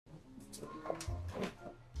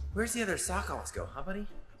Where's the other Sockawasko, huh, buddy?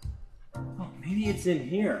 Oh, maybe it's in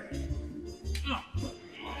here.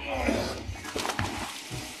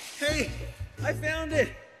 Hey, I found it!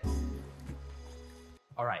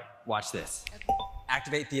 All right, watch this.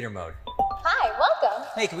 Activate theater mode. Hi, welcome.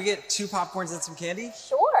 Hey, can we get 2 popcorns and some candy?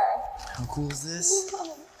 Sure. How cool is this?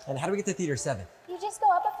 And how do we get to Theater 7? You just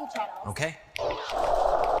go up a few channels. Okay.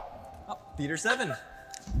 Oh, Theater 7.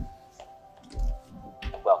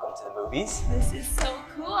 Welcome to the movies. This is so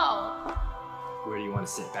cool. Where do you want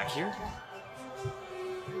to sit? Back here?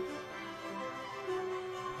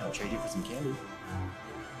 I'll trade you for some candy.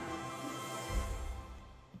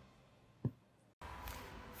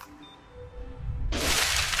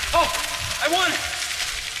 Oh! I won!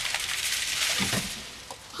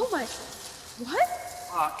 Oh my, what?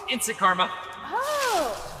 Instant karma.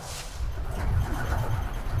 Oh.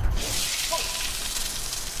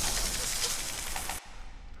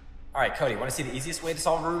 All right, Cody, want to see the easiest way to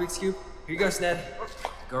solve a Rubik's Cube? Here you go, Sned.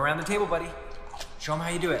 Go around the table, buddy. Show him how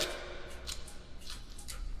you do it.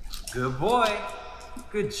 Good boy.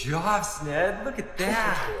 Good job, Sned. Look at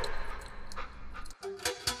that.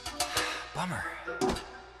 Bummer.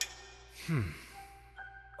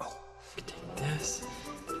 Oh, take this.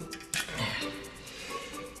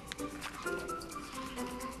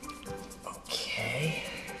 Okay.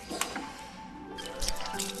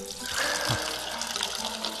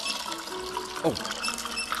 Oh.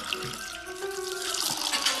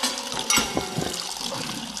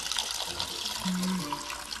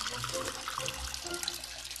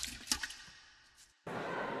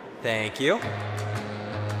 Thank you.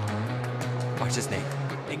 Watch this, Nate.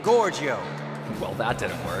 Engorgio. Well, that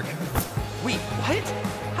didn't work. Wait, what?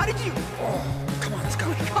 How did you? Oh, come on, let's go. Oh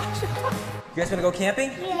my gosh. You guys wanna go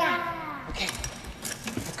camping? Yeah. Okay.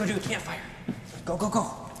 Let's go do a campfire. Go, go,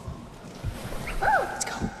 go. Let's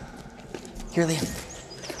go. Here, Liam.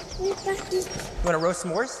 You wanna roast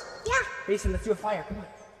s'mores? Yeah. Mason, let's do a fire. Come on.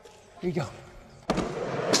 Here you go.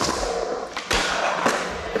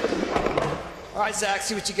 All right, Zach,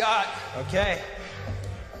 see what you got. Okay.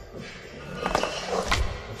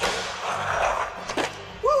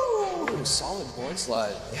 Woo! Solid board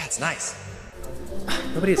slide. Yeah, it's nice.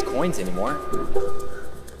 Nobody has coins anymore.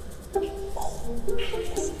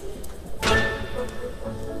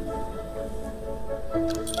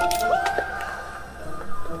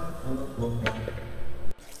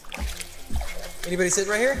 Anybody sitting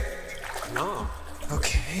right here? No.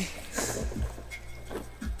 Okay.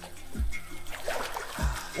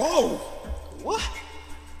 Whoa! What?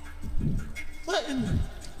 What in...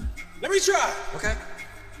 Let me try. Okay.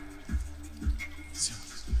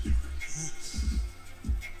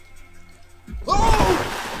 Oh!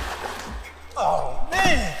 Oh,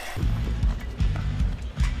 man!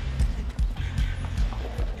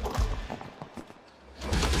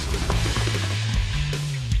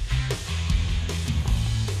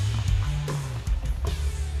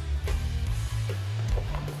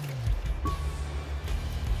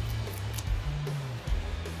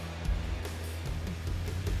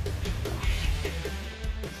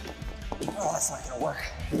 Oh, that's not gonna work.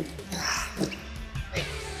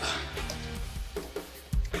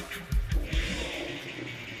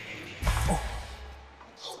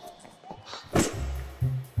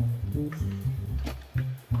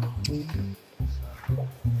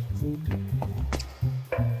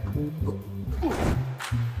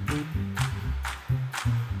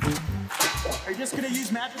 Are you just gonna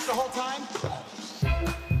use magic the whole time?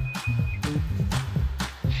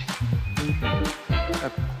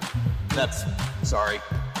 That's... sorry.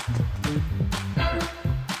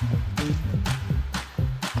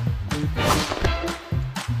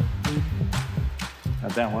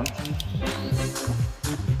 Not that one.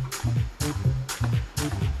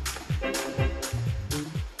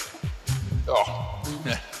 Oh.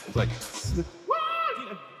 It's like...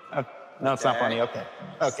 No, it's not funny. Okay.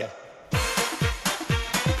 Okay.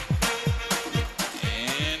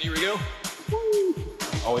 And here we go. Woo.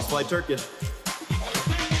 Always fly turkey.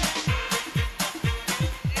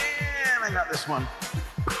 And I got this one.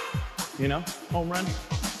 You know, home run.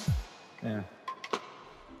 Yeah.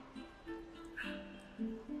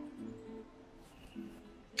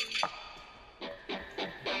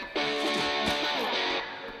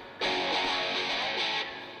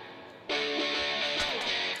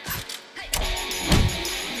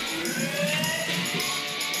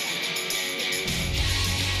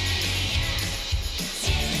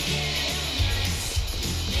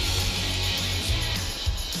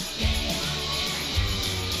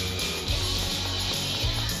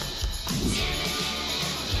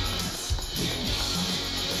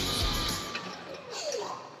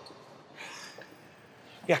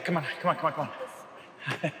 Yeah, come on.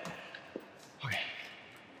 Okay.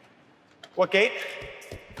 What gate?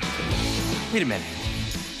 Wait a minute.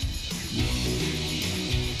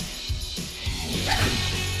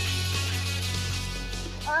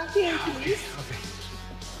 Here, please. Okay.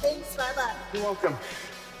 Thanks, bye-bye. You're welcome.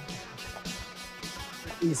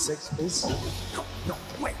 E6, please. No,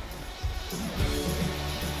 wait.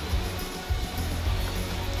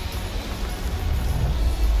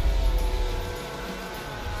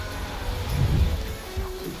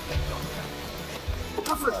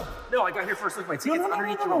 No, I got here first. Look, my ticket's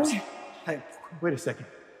underneath the ropes. Hey, wait a second.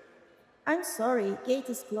 I'm sorry, gate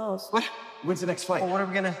is closed. What? When's the next flight? Well, what are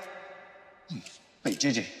we gonna... Wait,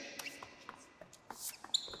 JJ.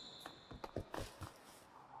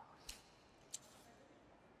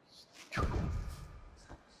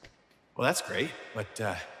 Well, that's great, but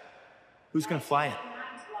who's gonna fly it? Los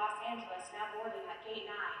Angeles, now boarding at Gate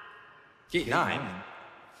 9. Gate 9?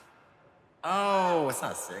 Oh, it's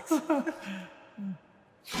not 6.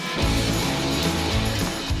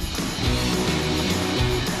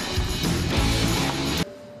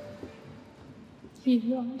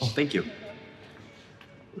 Oh, thank you.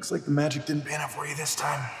 Looks like the magic didn't pan out for you this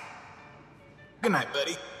time. Good night,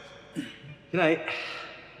 buddy. Good night.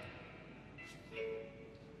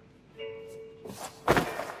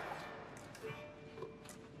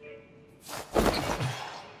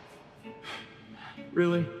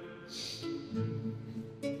 Really?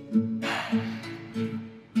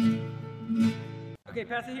 Okay,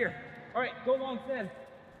 pass it here. All right, go long send.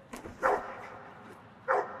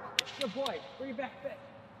 Good boy. Bring it back fit.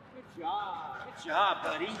 Good job. Good job,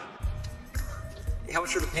 buddy. Hey, how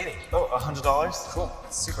much for the painting? Oh, $100? Cool.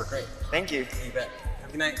 That's super great. Thank you. You bet. Have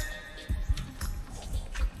a good night.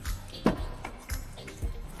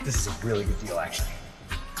 This is a really good deal, actually.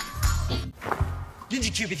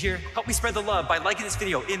 Ninja Cupid here. Help me spread the love by liking this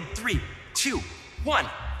video in 3, 2, 1.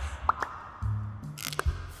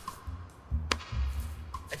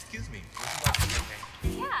 Excuse me.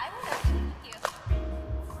 Yeah, I would have to meet you.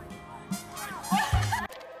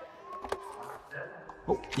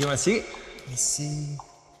 Oh, you want to see it? Let me see.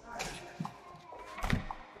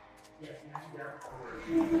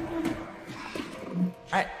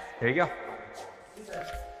 All right, here you go.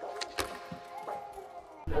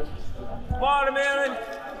 Watermelon,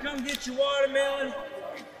 come get your watermelon.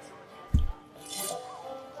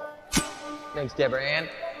 Thanks, Deborah Ann.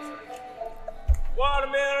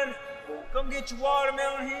 Watermelon, come get your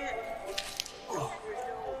watermelon here.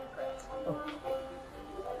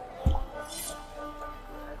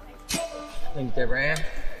 Thanks, Deborah Ann.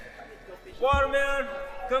 Watermelon,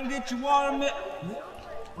 come get your watermelon.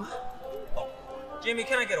 Oh, Jimmy,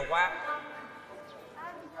 can I get a wipe?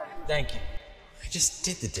 Thank you. I just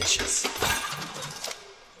did the dishes.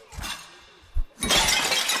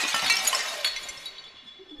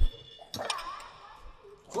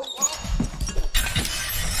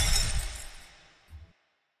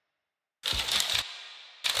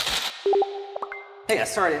 Hey,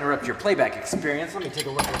 sorry to interrupt your playback experience. Let me take a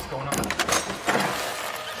look at what's going on.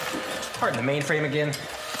 Pardon the mainframe again.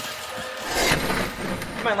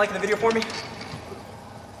 You mind liking the video for me?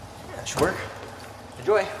 Yeah, that should work.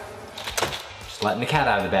 Enjoy. Just letting the cat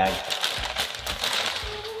out of the bag.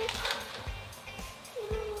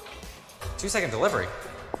 2-second delivery.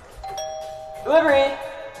 Delivery!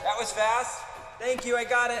 That was fast. Thank you, I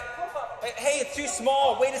got it. Hey, it's too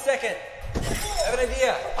small. Wait a second. I have an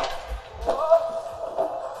idea.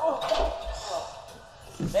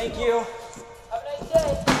 Thank you. Have a nice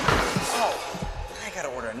day. Oh, I gotta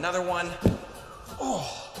order another one. Oh.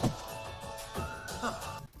 Huh.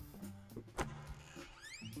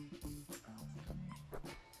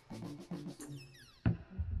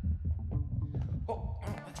 Oh,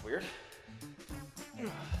 that's weird.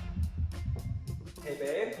 Hey,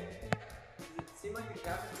 babe. Does it seem like the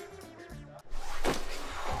captain's doing some weird stuff?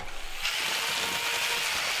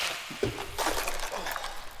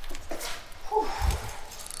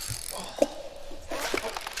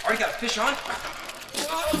 Already got a fish on?